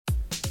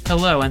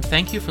Hello, and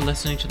thank you for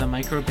listening to the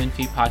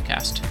MicroBinFi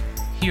podcast.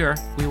 Here,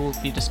 we will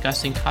be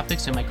discussing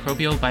topics in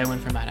microbial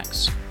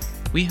bioinformatics.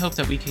 We hope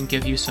that we can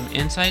give you some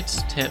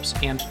insights, tips,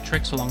 and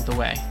tricks along the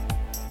way.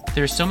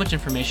 There's so much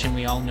information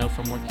we all know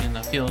from working in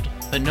the field,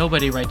 but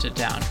nobody writes it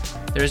down.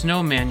 There is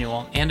no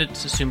manual, and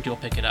it's assumed you'll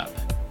pick it up.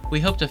 We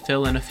hope to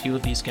fill in a few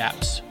of these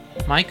gaps.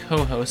 My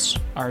co-hosts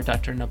are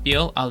Dr.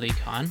 Nabil Ali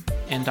Khan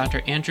and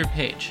Dr. Andrew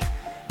Page.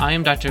 I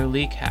am Dr.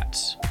 Lee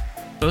Katz.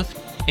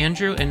 Both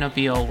Andrew and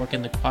Nabil work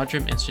in the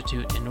Quadram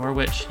Institute in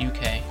Norwich,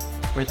 UK,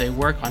 where they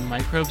work on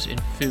microbes in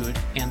food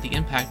and the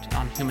impact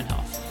on human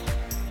health.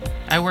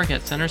 I work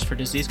at Centers for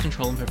Disease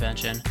Control and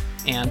Prevention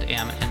and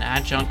am an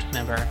adjunct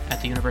member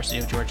at the University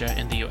of Georgia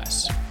in the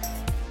US.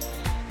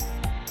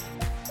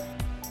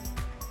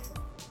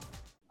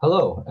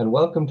 Hello, and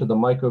welcome to the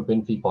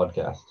MicroBinFi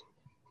podcast.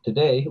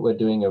 Today, we're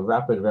doing a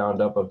rapid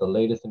roundup of the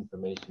latest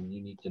information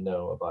you need to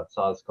know about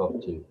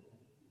SARS-CoV-2.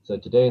 So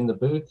today in the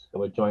booth,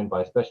 we're joined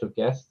by special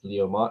guest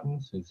Leo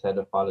Martins, who's head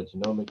of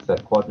phylogenomics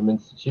at Quadram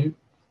Institute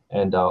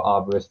and our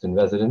arborist in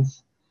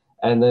residence.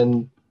 And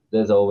then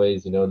there's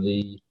always,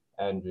 Lee,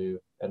 Andrew,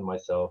 and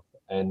myself.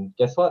 And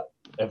guess what?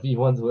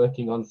 Everyone's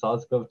working on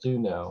SARS-CoV-2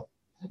 now.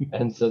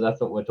 And so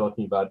that's what we're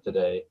talking about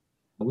today.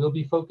 We'll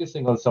be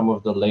focusing on some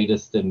of the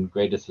latest and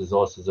greatest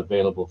resources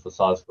available for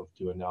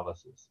SARS-CoV-2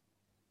 analysis.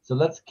 So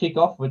let's kick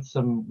off with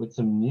some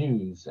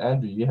news.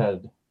 Andrew, you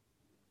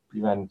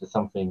ran into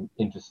something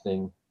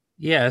interesting.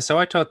 Yeah, so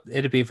I thought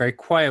it'd be a very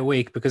quiet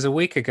week because a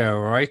week ago,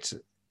 right,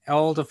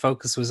 all the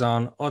focus was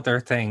on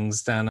other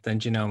things than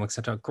genomics.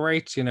 I thought,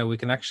 great, we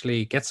can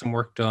actually get some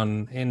work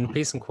done in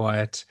peace and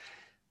quiet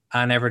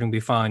and everything be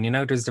fine.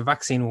 There's the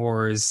vaccine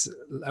wars.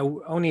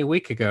 Only a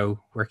week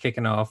ago, we're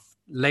kicking off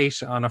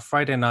late on a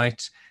Friday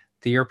night.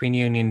 The European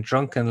Union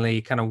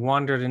drunkenly kind of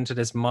wandered into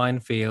this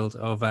minefield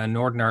of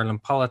Northern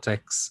Ireland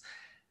politics.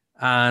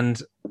 And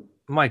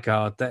my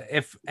God, that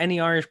if any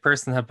Irish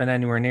person had been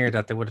anywhere near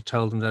that, they would have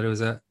told them that it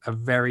was a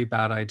very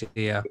bad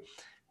idea.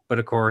 But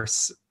of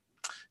course,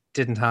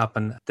 didn't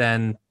happen.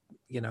 Then,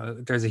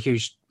 there's a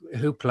huge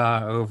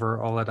hoopla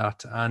over all of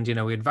that. And,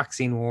 we had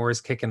vaccine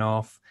wars kicking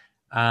off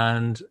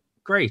and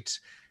great.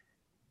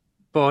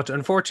 But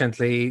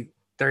unfortunately,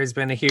 there's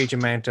been a huge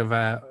amount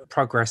of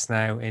progress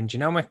now in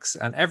genomics,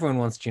 and everyone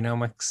wants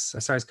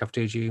genomics,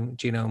 SARS-CoV-2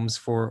 genomes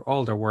for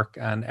all their work,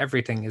 and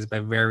everything is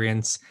about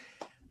variants.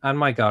 And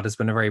my God, it's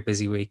been a very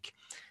busy week.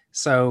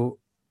 So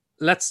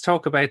let's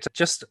talk about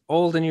just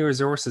all the new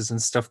resources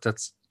and stuff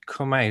that's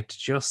come out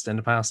just in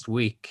the past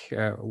week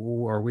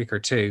or week or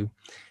two,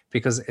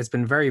 because it's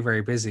been very,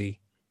 very busy.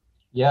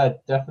 Yeah,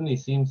 it definitely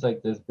seems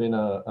like there's been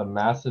a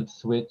massive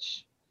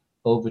switch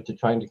over to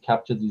trying to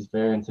capture these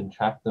variants and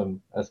track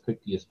them as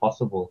quickly as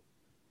possible.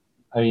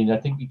 I mean, I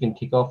think we can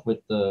kick off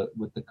with the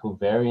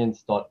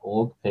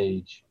covariance.org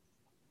page,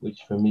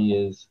 which for me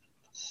is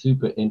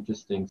super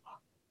interesting.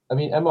 I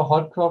mean, Emma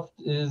Hodcroft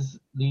is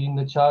leading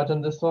the charge on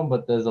this one,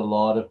 but there's a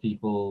lot of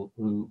people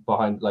who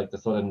behind like the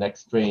sort of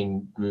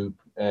NextStrain group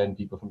and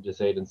people from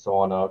GISAID and so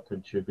on are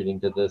contributing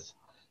to this.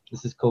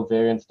 This is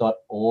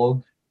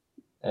covariance.org,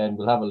 and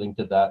we'll have a link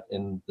to that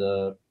in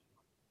the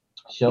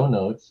show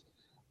notes.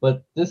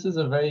 But this is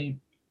a very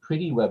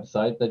pretty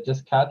website that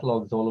just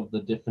catalogs all of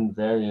the different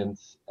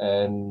variants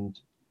and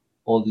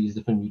all these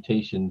different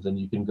mutations, and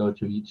you can go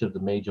to each of the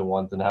major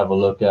ones and have a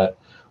look at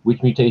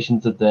which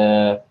mutations are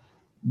there,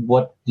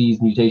 what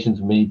these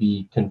mutations may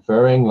be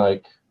conferring,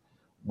 like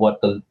what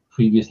the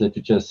previous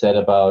literature said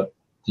about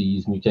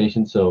these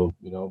mutations. So,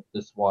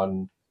 this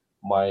one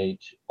might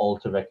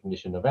alter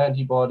recognition of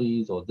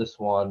antibodies, or this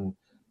one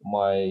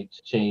might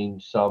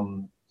change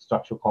some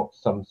structure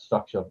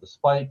of the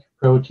spike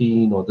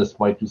protein, or this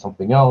might do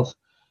something else.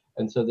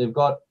 And so they've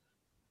got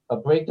a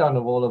breakdown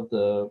of all of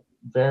the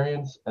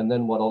variants and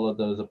then what all of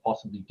those are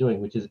possibly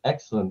doing, which is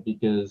excellent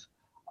because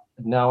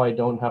now I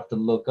don't have to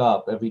look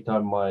up every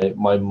time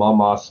my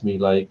mom asks me,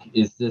 like,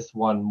 is this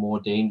one more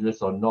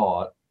dangerous or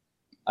not?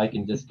 I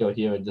can just go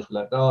here and just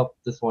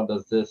this one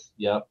does this.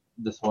 Yep,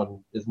 this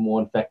one is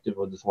more effective,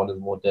 or this one is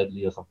more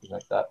deadly, or something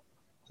like that.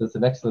 So it's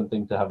an excellent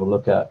thing to have a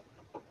look at.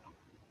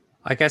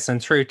 I guess in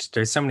truth,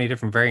 there's so many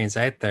different variants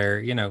out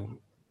there,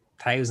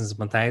 thousands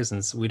upon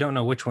thousands. We don't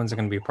know which ones are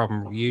going to be a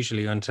problem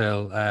usually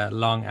until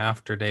long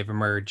after they've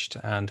emerged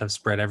and have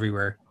spread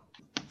everywhere.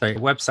 So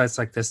websites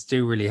like this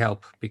do really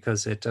help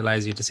because it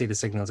allows you to see the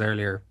signals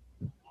earlier.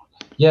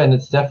 Yeah, and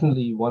it's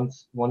definitely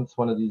once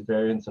one of these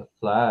variants are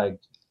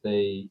flagged,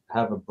 they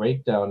have a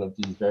breakdown of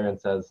these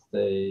variants as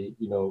they,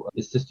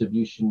 its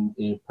distribution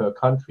per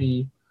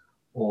country,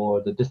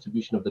 or the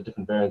distribution of the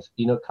different variants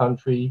in a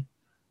country,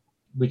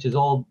 which is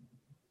all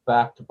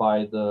backed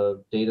by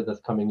the data that's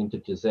coming into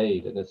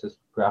GISAID, and it's just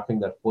graphing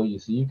that for you,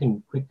 so you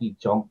can quickly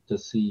jump to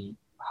see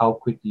how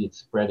quickly it's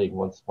spreading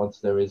once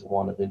there is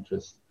one of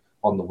interest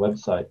on the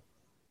website.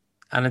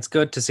 And it's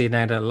good to see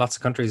now that lots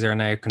of countries are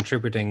now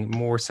contributing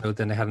more so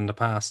than they had in the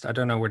past. I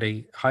don't know, were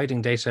they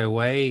hiding data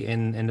away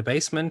in the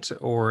basement,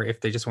 or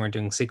if they just weren't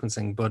doing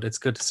sequencing, but it's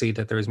good to see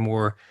that there is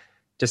more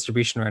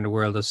distribution around the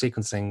world of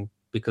sequencing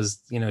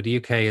because, the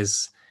UK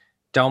is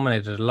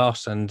dominated a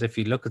lot. And if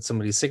you look at some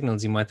of these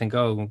signals, you might think,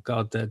 oh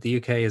God, the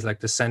UK is like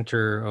the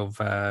center of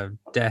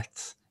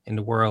death in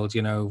the world,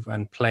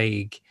 and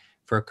plague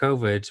for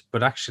COVID.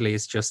 But actually,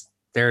 it's just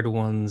they're the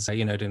ones,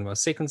 doing the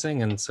most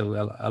sequencing. And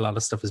so a lot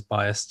of stuff is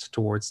biased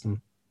towards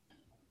them.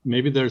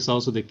 Maybe there's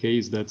also the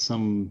case that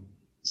some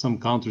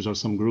countries or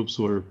some groups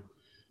were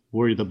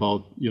worried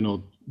about,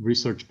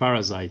 research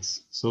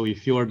parasites. So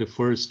if you are the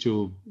first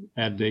to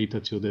add data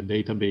to the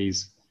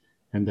database,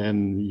 and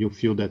then you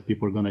feel that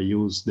people are going to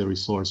use the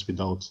resource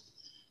without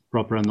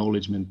proper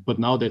acknowledgement. But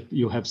now that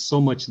you have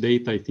so much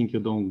data, I think you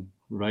don't,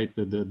 right?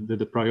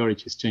 The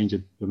priorities change.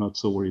 You're not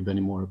so worried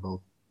anymore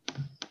about.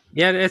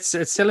 Yeah, it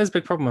still is a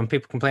big problem when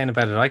people complain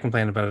about it. I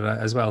complain about it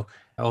as well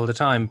all the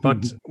time.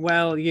 But,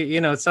 well,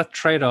 it's that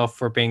trade-off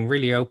for being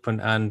really open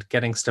and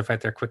getting stuff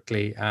out there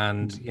quickly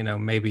and,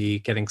 maybe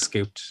getting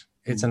scooped.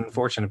 It's an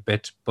unfortunate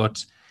bit,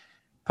 but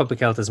public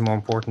health is more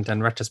important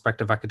than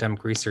retrospective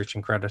academic research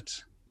and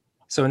credit.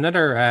 So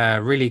another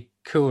really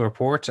cool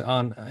report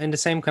in the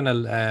same kind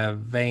of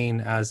vein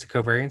as the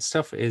covariance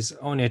stuff is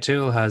Anya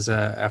Toole has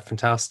a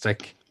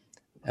fantastic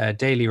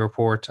daily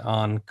report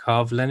on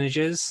COV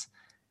lineages.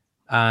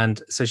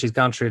 And so she's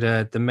gone through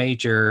the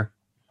major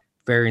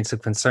variants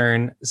of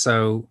concern.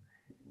 So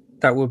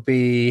that would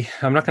be,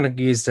 I'm not going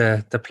to use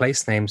the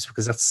place names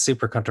because that's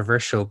super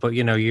controversial, but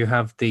you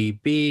have the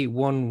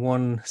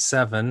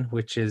B117,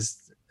 which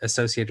is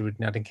associated with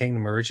United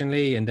Kingdom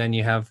originally, and then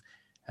you have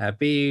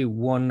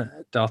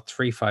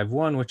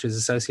B1.351, which is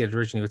associated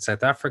originally with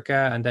South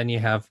Africa, and then you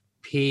have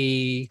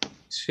P1,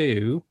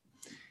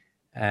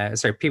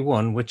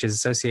 which is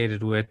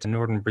associated with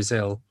northern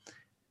Brazil.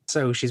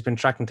 So she's been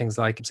tracking things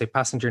like, say,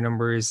 passenger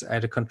numbers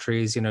out of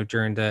countries,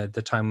 during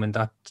the time when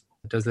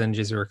those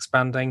lineages are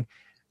expanding,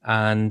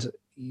 and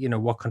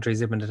what countries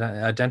they've been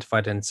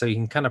identified in. So you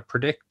can kind of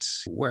predict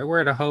where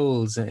are the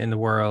holes in the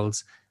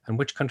world and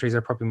which countries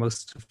are probably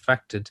most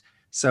affected.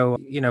 So,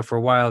 for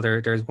a while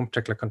there's one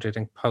particular country, I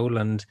think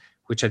Poland,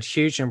 which had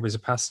huge numbers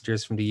of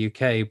passengers from the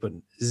UK, but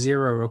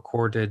zero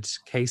recorded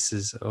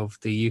cases of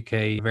the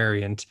UK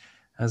variant.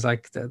 I was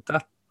like,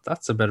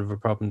 that's a bit of a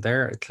problem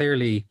there.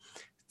 Clearly,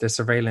 the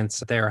surveillance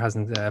there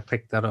hasn't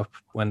picked that up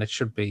when it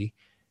should be.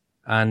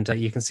 And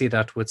you can see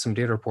that with some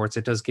data reports,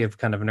 it does give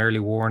kind of an early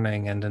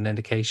warning and an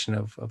indication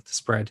of the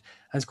spread.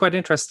 And it's quite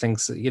interesting,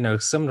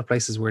 some of the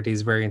places where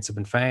these variants have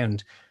been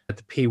found,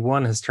 the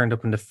P1 has turned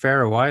up in the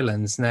Faroe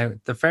Islands. Now,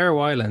 the Faroe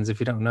Islands, if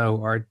you don't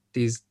know, are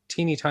these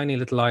teeny tiny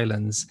little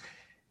islands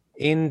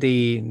in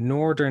the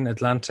northern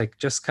Atlantic,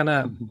 just kind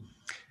of,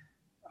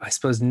 I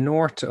suppose,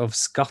 north of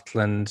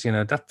Scotland.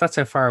 That's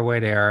how far away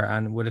they are,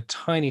 and with a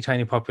tiny,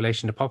 tiny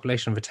population, the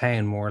population of a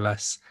town, more or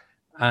less.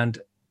 And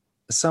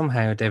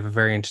somehow they have a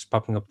variant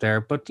popping up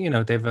there, but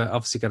they've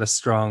obviously got a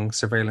strong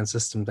surveillance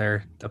system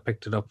there that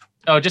picked it up.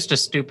 Oh, just a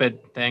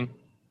stupid thing.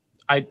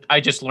 I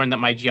just learned that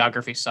my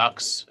geography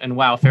sucks, and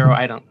wow,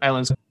 Faroe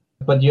Islands.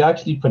 But you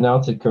actually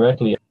pronounce it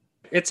correctly.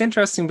 It's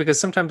interesting because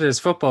sometimes there's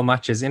football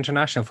matches,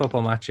 international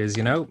football matches,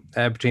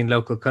 between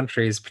local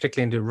countries,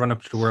 particularly in the run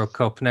up to the World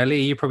Cup. Now,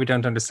 Lee, you probably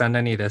don't understand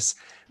any of this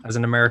as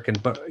an American,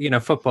 but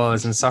football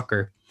is in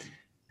soccer.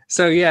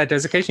 So yeah,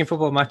 there's occasionally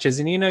football matches,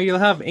 and you'll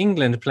have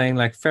England playing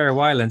like Faroe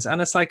Islands,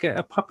 and it's like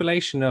a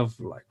population of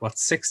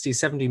 60,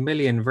 70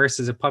 million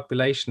versus a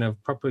population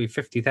of probably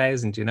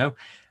 50,000,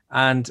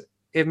 and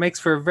it makes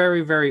for a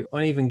very, very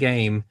uneven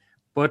game.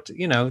 But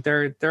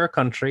they're a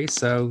country,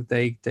 so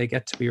they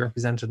get to be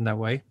represented in that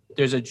way.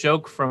 There's a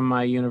joke from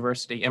my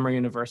university, Emory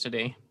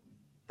University,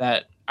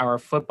 that our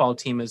football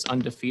team is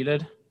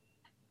undefeated,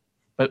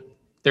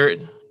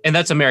 and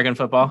that's American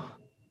football.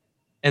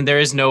 And there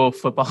is no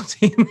football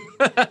team.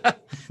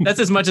 That's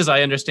as much as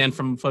I understand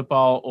from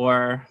football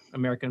or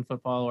American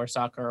football or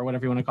soccer or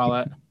whatever you want to call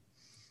it.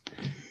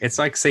 It's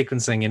like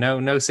sequencing,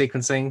 no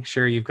sequencing.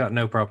 Sure, you've got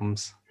no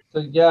problems. So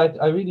yeah,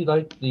 I really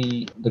like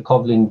the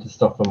Covling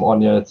stuff from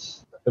Anya.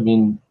 It's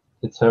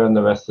her and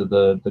the rest of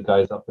the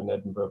guys up in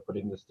Edinburgh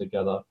putting this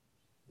together.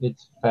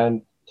 It's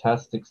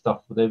fantastic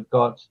stuff.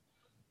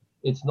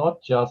 It's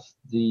not just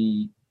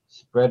the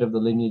spread of the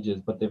lineages,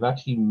 but they've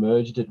actually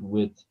merged it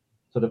with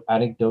sort of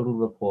anecdotal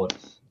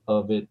reports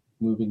of it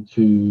moving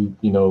to,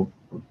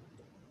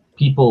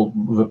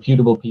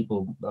 reputable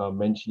people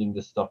mentioning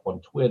this stuff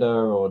on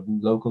Twitter or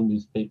local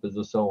newspapers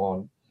or so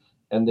on.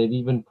 And they've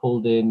even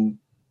pulled in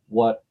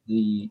what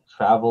the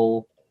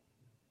travel,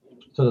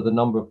 sort of the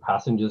number of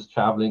passengers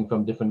traveling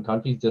from different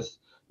countries, just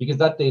because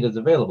that data is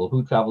available,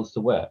 who travels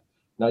to where.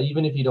 Now,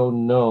 even if you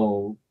don't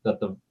know that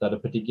a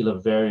particular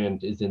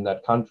variant is in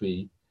that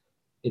country,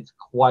 it's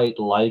quite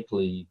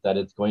likely that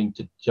it's going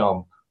to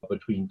jump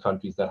between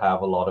countries that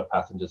have a lot of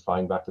passengers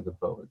flying back to the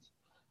forwards.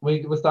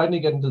 We're starting to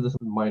get into this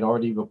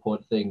minority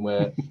report thing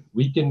where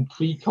we can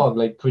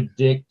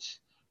predict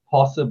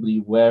possibly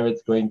where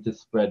it's going to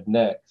spread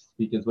next,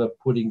 because we're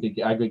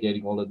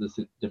aggregating all of this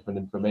different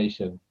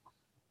information.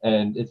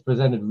 And it's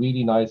presented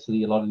really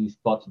nicely. A lot of these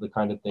plots are the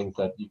kind of things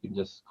that you can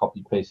just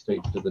copy paste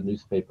straight to the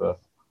newspaper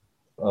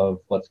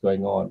of what's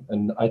going on.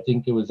 And I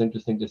think it was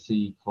interesting to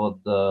see for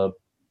the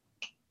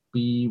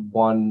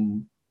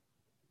B1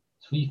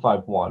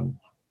 351.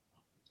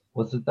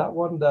 Was it that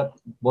one that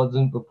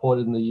wasn't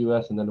reported in the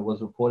US and then it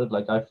was reported?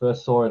 Like, I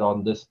first saw it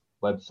on this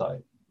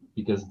website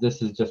because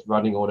this is just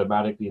running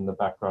automatically in the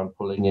background,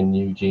 pulling in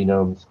new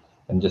genomes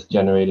and just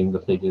generating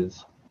the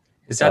figures.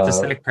 Is that the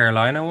South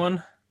Carolina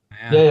one?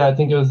 Yeah, I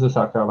think it was the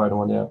South Carolina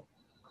one, yeah.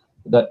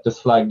 That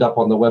just flagged up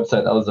on the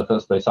website. That was the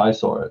first place I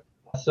saw it.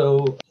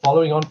 So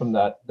following on from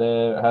that,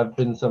 there have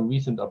been some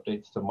recent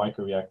updates to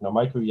MicroReact. Now,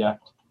 MicroReact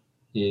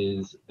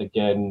is,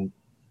 again,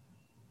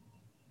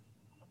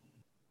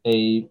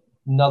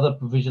 another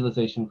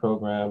visualization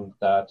program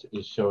that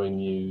is showing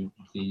you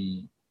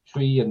the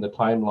tree and the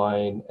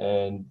timeline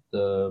and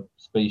the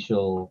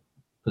spatial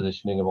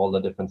positioning of all the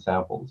different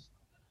samples.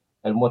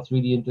 And what's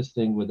really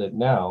interesting with it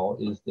now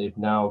is they've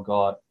now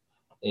got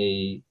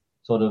a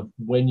sort of,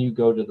 when you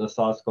go to the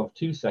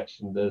SARS-CoV-2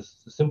 section,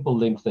 there's simple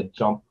links that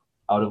jump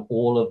out of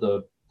all of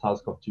the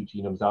SARS-CoV-2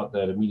 genomes out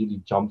there. It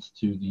immediately jumps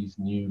to these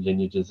new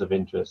lineages of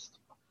interest,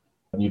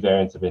 new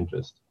variants of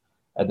interest.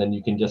 And then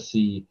you can just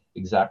see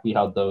exactly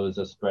how those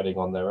are spreading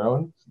on their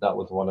own. So that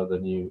was one of the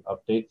new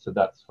updates. So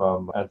that's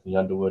from Anthony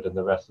Underwood and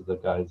the rest of the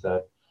guys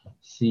at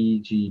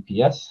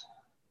CGPS.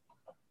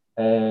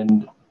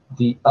 And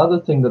the other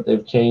thing that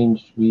they've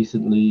changed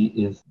recently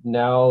is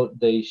now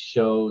they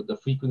show the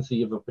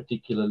frequency of a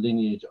particular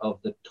lineage of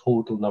the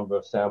total number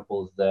of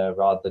samples there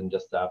rather than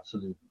just the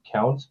absolute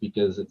counts,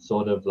 because it's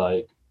sort of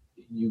like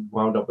you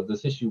wound up with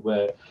this issue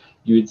where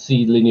you would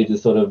see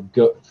lineages sort of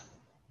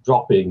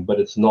dropping, but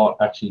it's not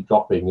actually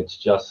dropping. It's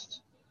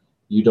just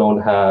you don't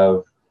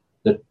have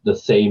the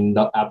same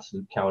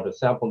absolute count of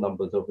sample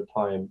numbers over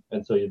time.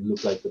 And so it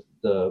looked like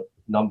the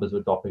numbers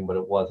were dropping, but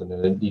it wasn't,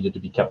 and it needed to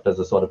be kept as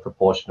a sort of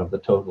proportion of the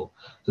total.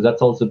 So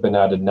that's also been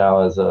added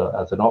now as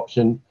an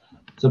option.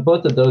 So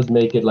both of those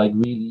make it like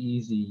really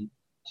easy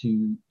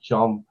to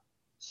jump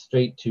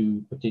straight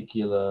to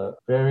particular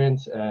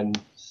variants and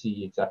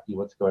see exactly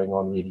what's going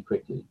on really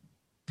quickly.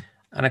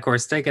 And of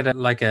course, they get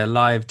a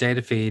live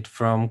data feed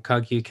from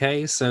COG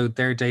UK, so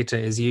their data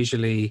is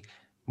usually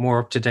more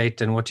up to date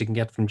than what you can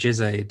get from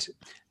GISAID.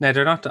 Now,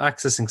 they're not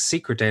accessing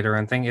secret data or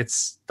anything.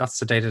 That's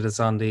the data that's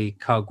on the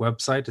COG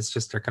website. It's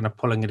just they're kind of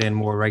pulling it in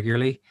more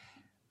regularly,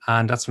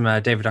 and that's from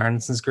David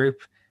Aronson's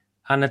group,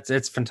 and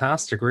it's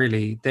fantastic.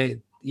 Really,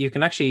 you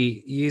can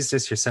actually use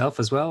this yourself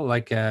as well.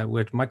 Like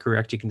with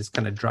MicroReact, you can just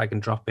kind of drag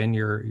and drop in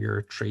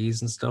your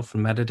trees and stuff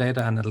from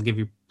metadata, and it'll give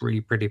you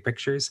really pretty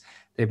pictures.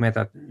 They've made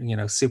that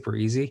super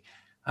easy,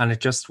 and it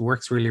just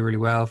works really, really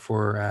well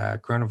for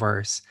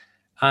coronavirus.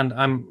 And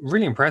I'm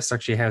really impressed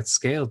actually how it's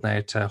scaled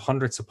now to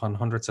hundreds upon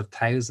hundreds of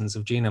thousands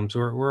of genomes.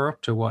 We're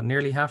up to what,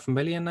 nearly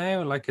 500,000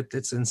 now? Like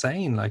it's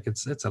insane. Like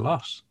it's a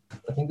lot.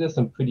 I think there's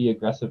some pretty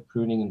aggressive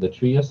pruning in the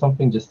tree or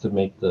something just to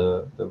make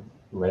the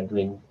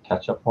rendering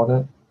catch up on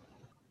it.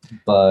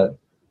 But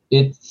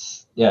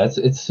it's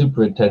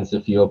super intense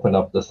if you open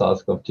up the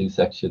SARS-CoV-2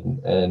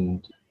 section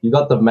and you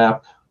got the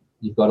map,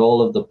 you've got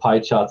all of the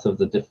pie charts of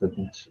the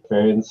different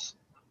variants,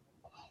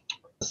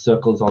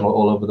 circles on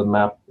all over the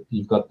map.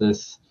 You've got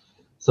this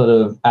sort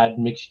of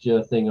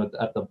admixture thing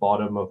at the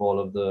bottom of all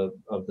of the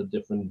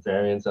different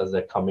variants as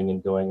they're coming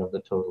and going of the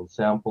total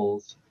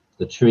samples,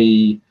 the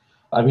tree.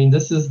 I mean,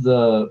 this is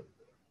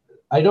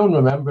I don't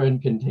remember in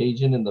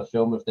Contagion in the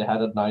film if they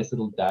had a nice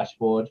little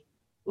dashboard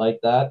like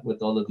that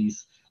with all of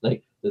these,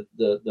 like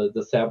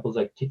the samples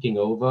like ticking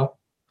over,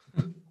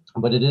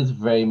 but it is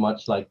very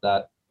much like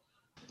that.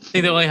 I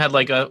think they only had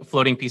like a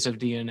floating piece of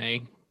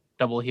DNA,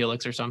 double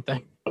helix or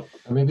something.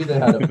 Or maybe they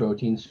had a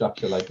protein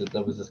structure like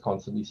that was just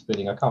constantly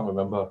spinning. I can't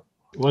remember.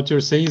 What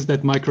you're saying is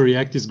that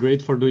MicroReact is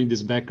great for doing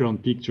these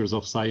background pictures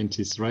of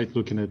scientists, right?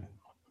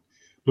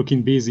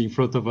 Looking busy in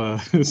front of a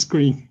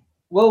screen.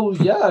 Well,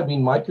 yeah, I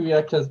mean,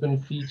 MicroReact has been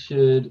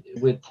featured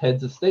with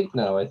Heads of State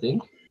now, I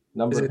think.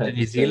 Is it the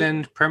New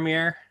Zealand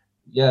premiere?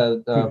 Yeah,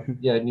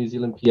 New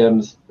Zealand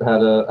PMs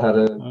had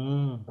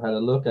a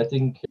look. I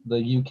think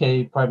the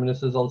UK Prime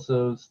Minister's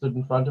also stood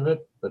in front of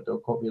it, but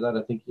don't quote me on that.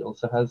 I think he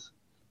also has.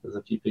 There's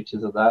a few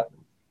pictures of that.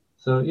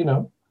 So,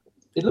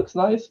 it looks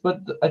nice, but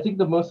I think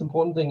the most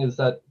important thing is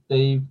that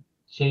they've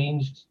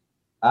changed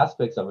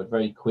aspects of it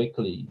very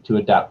quickly to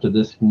adapt to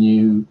this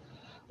new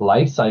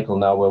life cycle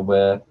now where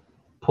we're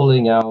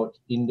pulling out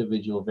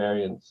individual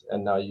variants,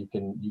 and now you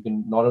can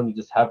not only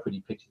just have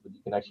pretty pictures, but you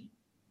can actually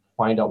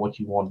find out what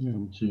you want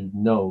to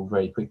know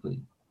very quickly.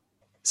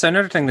 So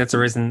another thing that's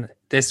arisen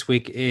this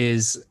week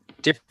is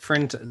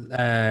different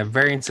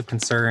variants of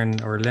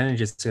concern or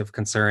lineages of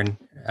concern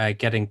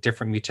getting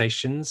different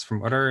mutations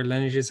from other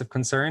lineages of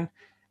concern,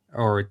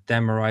 or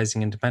them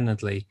arising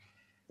independently.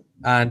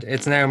 And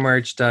it's now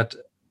emerged that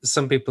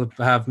some people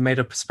have made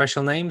up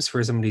special names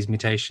for some of these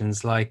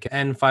mutations, like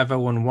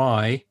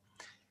N501Y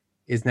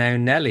is now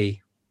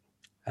Nelly,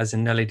 as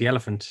in Nelly the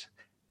elephant.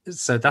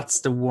 So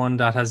that's the one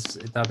that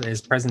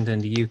is present in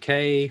the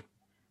UK,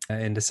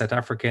 in the South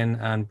African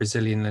and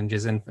Brazilian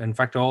lineages, in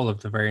fact, all of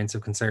the variants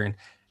of concern.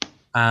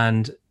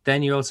 And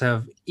then you also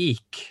have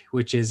EEK,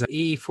 which is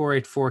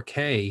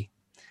E484K,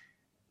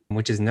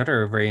 which is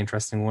another very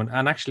interesting one.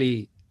 And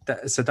actually,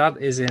 So that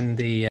is in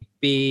the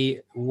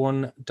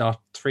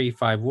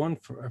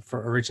B1.351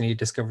 for originally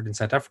discovered in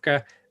South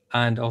Africa,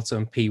 and also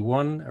in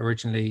P1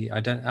 originally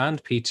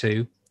and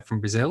P2 from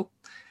Brazil.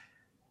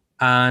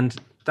 And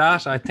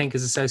that, I think,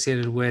 is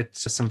associated with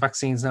some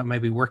vaccines not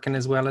maybe working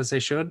as well as they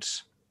should,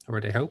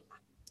 or they hope.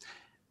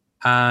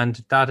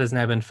 And that has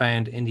now been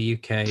found in the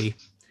UK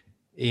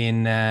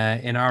in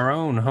our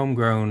own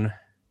homegrown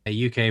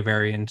UK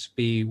variant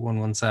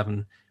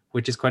B117,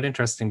 which is quite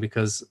interesting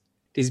because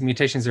these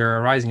mutations are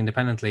arising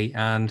independently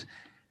and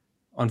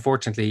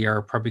unfortunately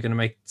are probably going to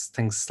make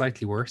things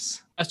slightly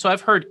worse. So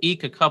I've heard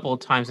EEK a couple of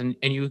times, and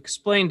you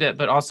explained it,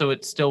 but also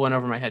it still went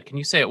over my head. Can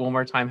you say it one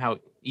more time how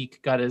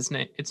EEK got its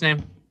name?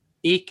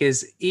 EEK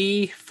is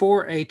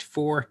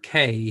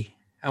E484K.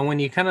 And when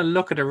you kind of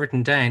look at it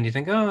written down, you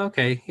think, oh,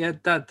 okay, yeah,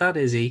 that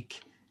is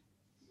EEK.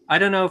 I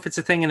don't know if it's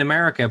a thing in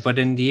America, but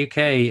in the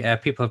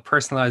UK, people have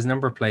personalized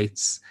number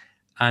plates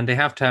and they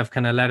have to have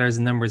kind of letters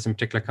and numbers in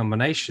particular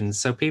combinations.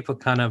 So people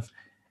kind of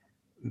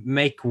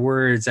make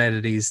words out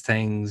of these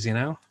things, you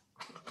know?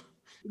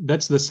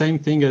 That's the same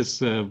thing as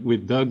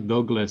with Doug,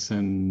 Douglas,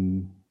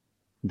 and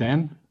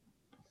Dan?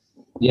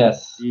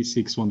 Yes.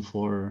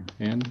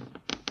 E614N.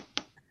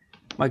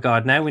 My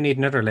God, now we need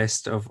another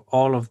list of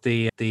all of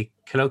the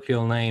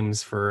colloquial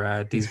names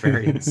for these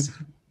variants.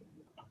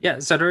 Yeah,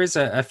 so there is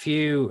a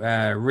few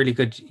really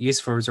good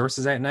useful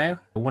resources out now.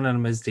 One of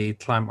them is the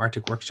Climb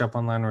Arctic Workshop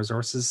online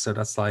resources. So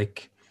that's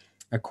like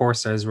a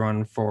course that is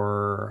run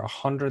for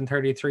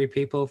 133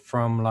 people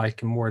from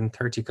like more than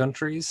 30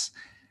 countries.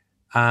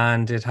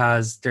 And it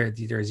has,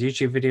 there's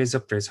YouTube videos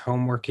up, there's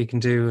homework you can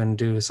do and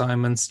do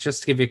assignments,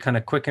 just to give you a kind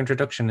of quick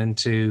introduction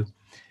into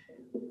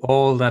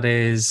all that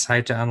is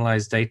how to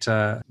analyze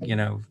data, you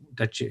know,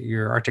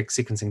 your Arctic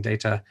sequencing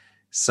data.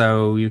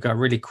 So you've got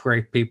really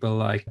great people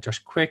like Josh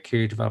Quick,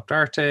 who developed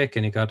Arctic,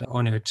 and you got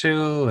Anya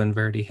O'Toole and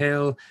Verdi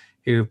Hill,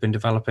 who've been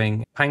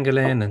developing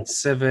Pangolin and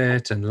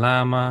Civet and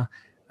Llama,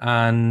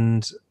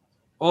 and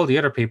all the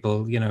other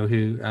people, you know,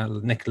 who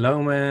Nick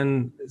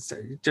Lohman.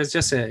 There's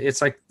just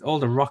it's like all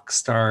the rock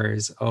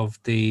stars of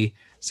the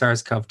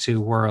SARS-CoV-2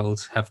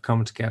 world have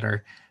come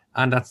together,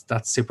 and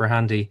that's super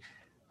handy.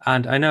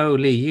 And I know,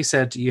 Lee, you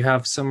said you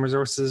have some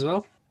resources as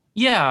well.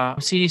 Yeah,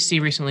 CDC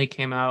recently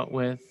came out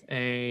with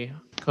a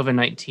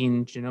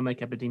COVID-19 genomic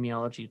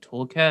epidemiology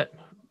toolkit.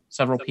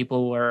 Several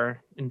people were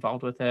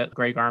involved with it.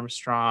 Greg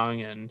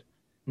Armstrong and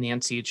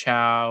Nancy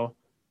Chow,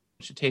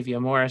 Shatavia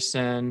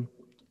Morrison,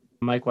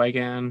 Mike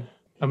Weigand.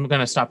 I'm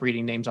going to stop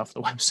reading names off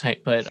the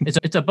website, but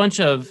it's a bunch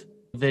of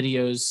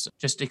videos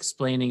just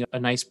explaining a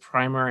nice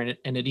primer,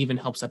 and it even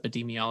helps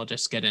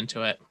epidemiologists get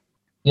into it.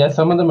 Yeah,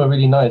 some of them are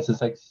really nice.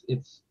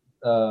 It's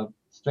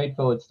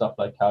straightforward stuff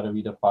like how to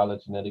read a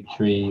phylogenetic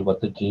tree,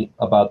 about the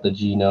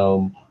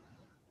genome,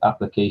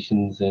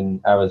 applications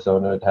in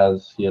Arizona it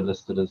has here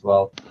listed as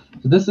well.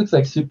 So this looks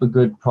like super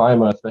good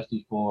primer,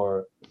 especially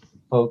for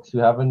folks who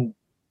haven't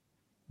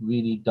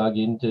really dug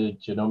into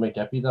genomic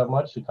epi that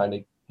much to kind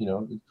of, you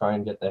know, try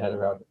and get their head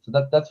around it. So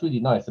that's really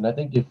nice. And I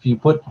think if you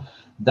put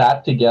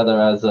that together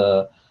as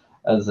a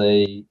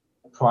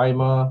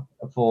primer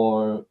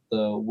for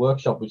the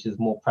workshop, which is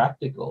more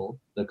practical,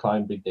 the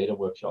Climb Big Data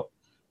workshop,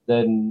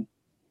 then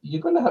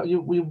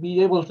we'll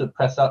be able to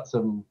press out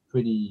some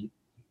pretty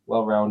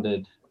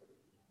well-rounded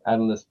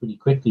analysts pretty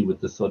quickly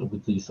with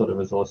these sort of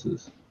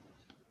resources.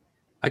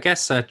 I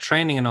guess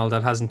training and all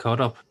that hasn't caught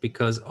up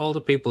because all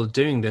the people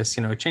doing this,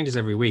 you know, it changes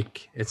every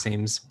week, it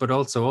seems, but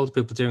also all the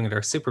people doing it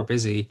are super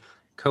busy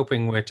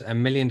coping with a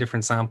million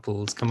different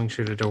samples coming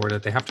through the door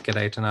that they have to get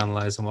out and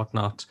analyze and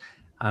whatnot.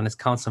 And it's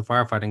constant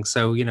firefighting.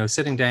 So, you know,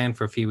 sitting down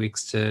for a few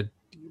weeks to,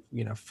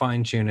 you know,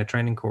 fine tune a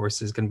training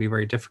course is going to be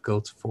very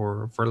difficult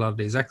for a lot of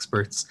these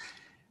experts.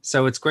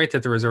 So it's great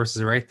that the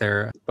resources are out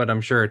there, but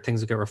I'm sure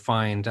things will get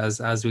refined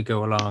as we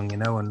go along, you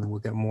know, and we'll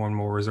get more and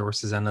more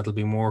resources and it'll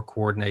be more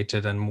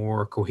coordinated and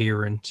more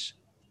coherent.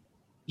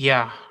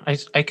 Yeah,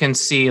 I can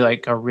see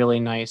like a really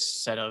nice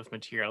set of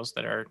materials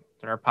that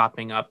are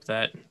popping up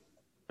that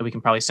we can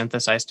probably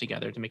synthesize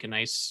together to make a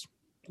nice,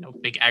 you know,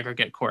 big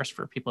aggregate course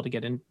for people to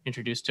get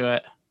introduced to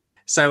it.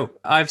 So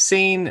I've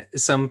seen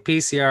some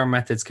PCR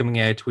methods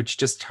coming out which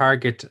just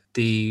target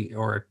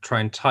or try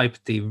and type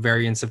the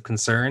variants of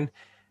concern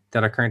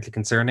that are currently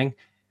concerning.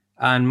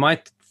 And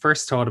my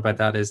first thought about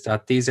that is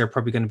that these are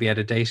probably going to be out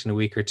of date in a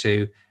week or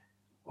two,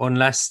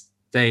 unless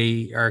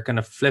they are going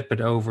to flip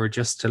it over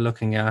just to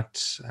looking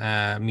at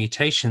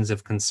mutations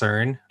of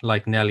concern,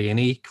 like Nelly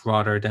and EEK,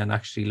 rather than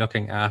actually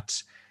looking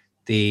at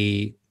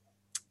the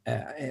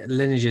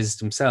lineages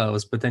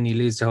themselves. But then you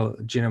lose the whole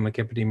genomic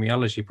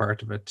epidemiology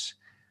part of it.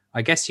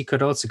 I guess you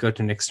could also go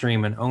to an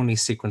extreme and only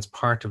sequence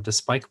part of the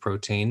spike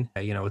protein,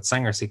 you know, with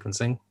Sanger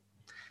sequencing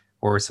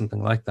or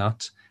something like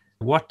that.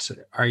 What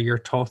are your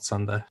thoughts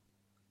on that,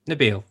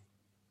 Nabil?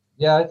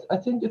 Yeah, I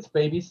think it's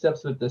baby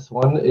steps with this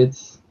one.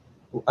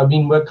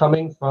 We're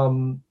coming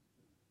from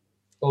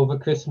over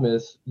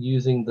Christmas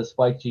using the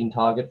spike gene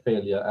target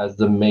failure as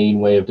the main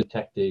way of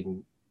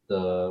detecting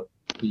the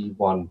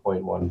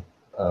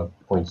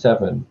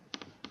B1.1.7.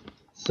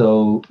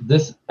 So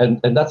this and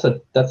that's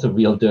a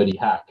real dirty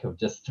hack of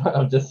just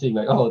seeing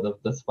like, oh,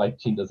 the spike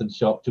gene doesn't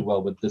show up too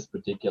well with this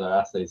particular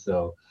assay,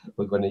 so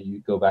we're going to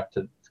go back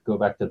to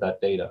that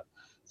data.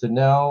 So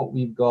now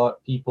we've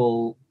got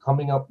people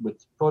coming up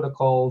with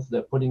protocols.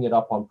 They're putting it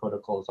up on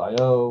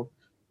protocols.io.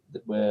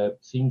 We're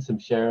seeing some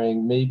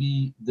sharing.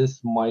 Maybe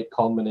this might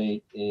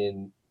culminate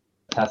in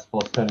task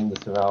force turning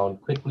this around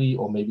quickly,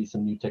 or maybe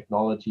some new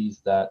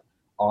technologies that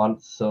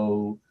aren't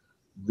so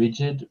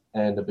rigid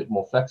and a bit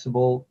more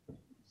flexible.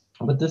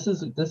 But this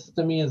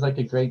to me is like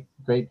a great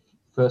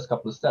first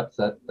couple of steps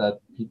that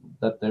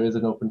there is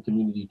an open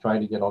community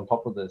trying to get on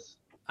top of this.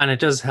 And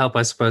it does help,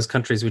 I suppose,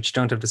 countries which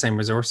don't have the same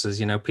resources.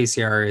 You know,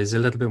 PCR is a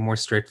little bit more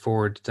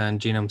straightforward than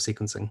genome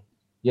sequencing.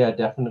 Yeah,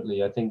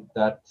 definitely. I think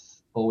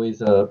that's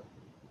always a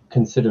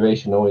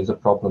consideration, always a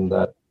problem,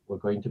 that we're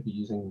going to be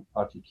using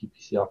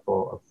RT-qPCR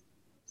for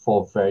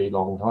a very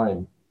long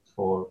time,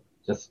 for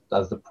just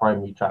as the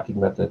primary tracking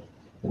method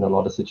in a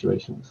lot of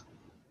situations.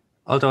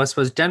 Although I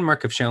suppose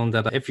Denmark have shown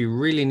that if you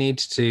really need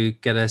to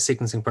get a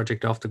sequencing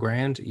project off the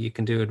ground, you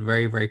can do it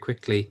very, very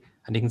quickly.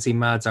 And you can see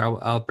Mads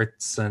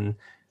Albertsen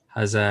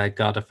has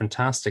got a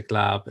fantastic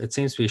lab. It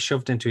seems to be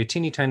shoved into a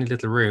teeny tiny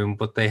little room,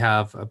 but they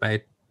have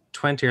about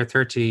 20 or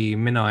 30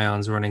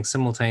 MinIONs running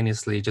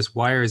simultaneously, just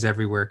wires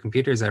everywhere,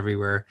 computers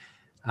everywhere.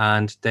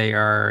 And they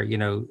are, you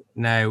know,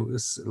 now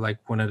like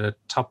one of the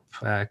top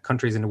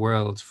countries in the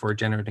world for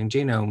generating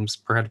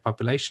genomes per head of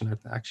population.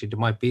 Actually, they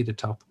might be the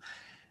top.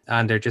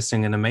 And they're just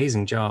doing an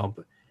amazing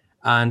job.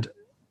 And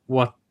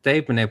what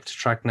they've been able to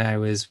track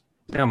now is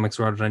genomics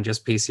rather than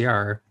just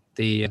PCR.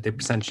 The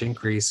percentage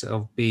increase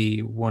of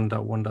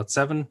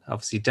B1.1.7.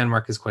 Obviously,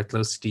 Denmark is quite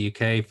close to the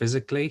UK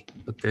physically,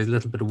 but there's a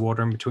little bit of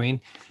water in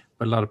between.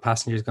 But a lot of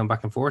passengers going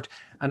back and forth.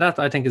 And that,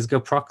 I think, is a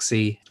good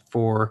proxy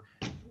for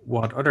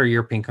what other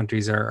European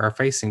countries are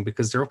facing,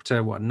 because they're up to,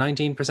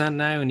 19%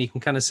 now? And you can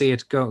kind of see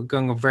it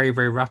going up very,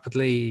 very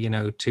rapidly,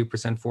 2%,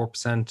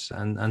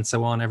 4%, and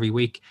so on every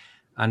week,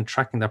 and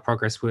tracking that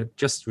progress with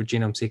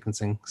genome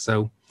sequencing.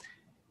 So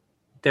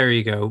there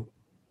you go.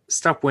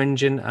 Stop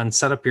whinging and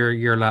set up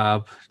your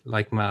lab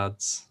like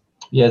Mads.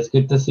 Yeah, it's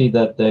good to see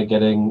that they're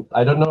getting,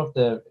 I don't know if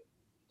they're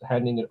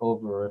handing it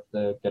over or if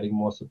they're getting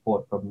more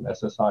support from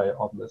SSI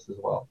on this as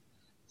well.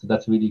 So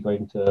that's really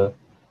going to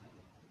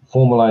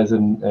formalize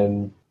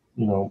and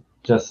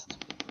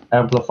just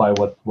amplify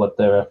what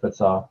their efforts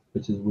are,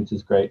 which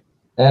is great.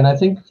 And I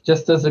think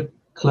just as a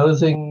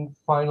closing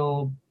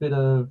final bit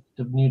of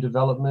new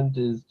development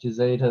is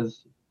GISAID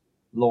has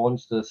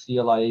launched a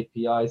CLI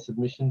API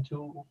submission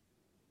tool,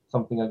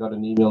 something I got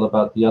an email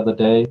about the other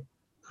day.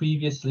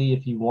 Previously,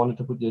 if you wanted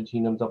to put your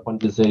genomes up on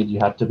GISAID, you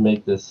had to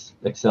make this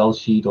Excel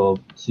sheet or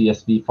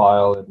CSV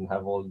file and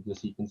have all of your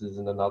sequences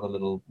in another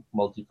little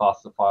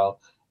multi-faster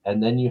file.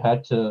 And then you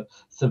had to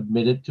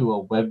submit it to a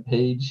web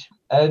page.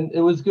 And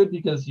it was good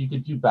because you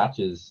could do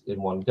batches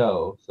in one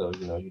go. So,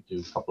 you do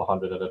a couple of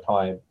hundred at a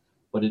time.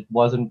 But it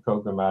wasn't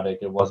programmatic.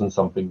 It wasn't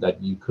something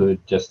that you could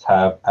just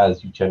have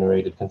as you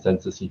generated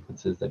consensus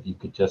sequences, that you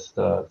could just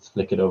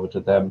flick it over to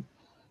them.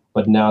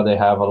 But now they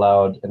have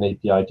allowed an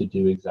API to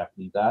do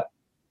exactly that.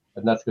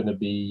 And that's going to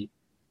be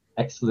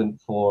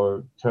excellent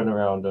for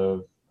turnaround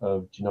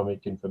of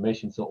genomic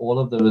information. So all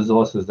of the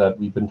resources that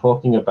we've been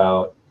talking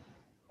about,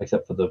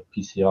 except for the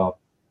PCR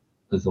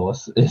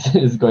resource,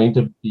 is going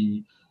to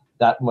be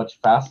that much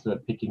faster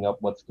at picking up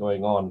what's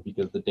going on,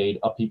 because the data,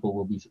 people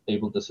will be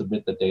able to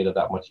submit the data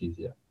that much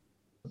easier.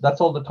 That's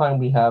all the time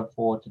we have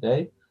for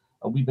today.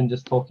 We've been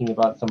just talking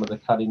about some of the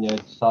cutting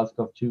edge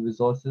SARS-CoV-2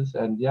 resources.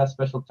 And yeah,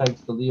 special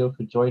thanks to Leo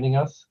for joining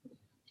us.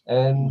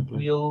 And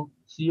we'll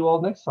see you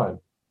all next time.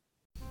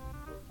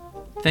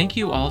 Thank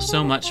you all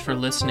so much for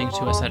listening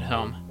to us at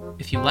home.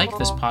 If you like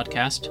this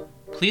podcast,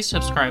 please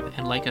subscribe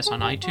and like us on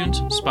iTunes,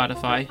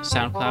 Spotify,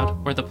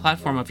 SoundCloud, or the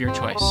platform of your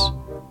choice.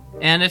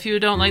 And if you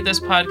don't like this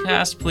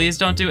podcast, please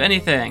don't do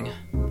anything.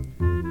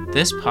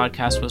 This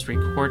podcast was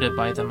recorded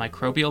by the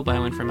Microbial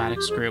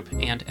Bioinformatics Group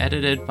and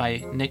edited by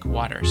Nick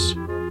Waters.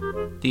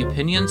 The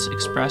opinions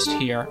expressed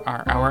here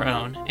are our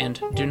own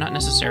and do not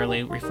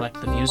necessarily reflect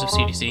the views of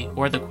CDC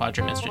or the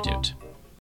Quadram Institute.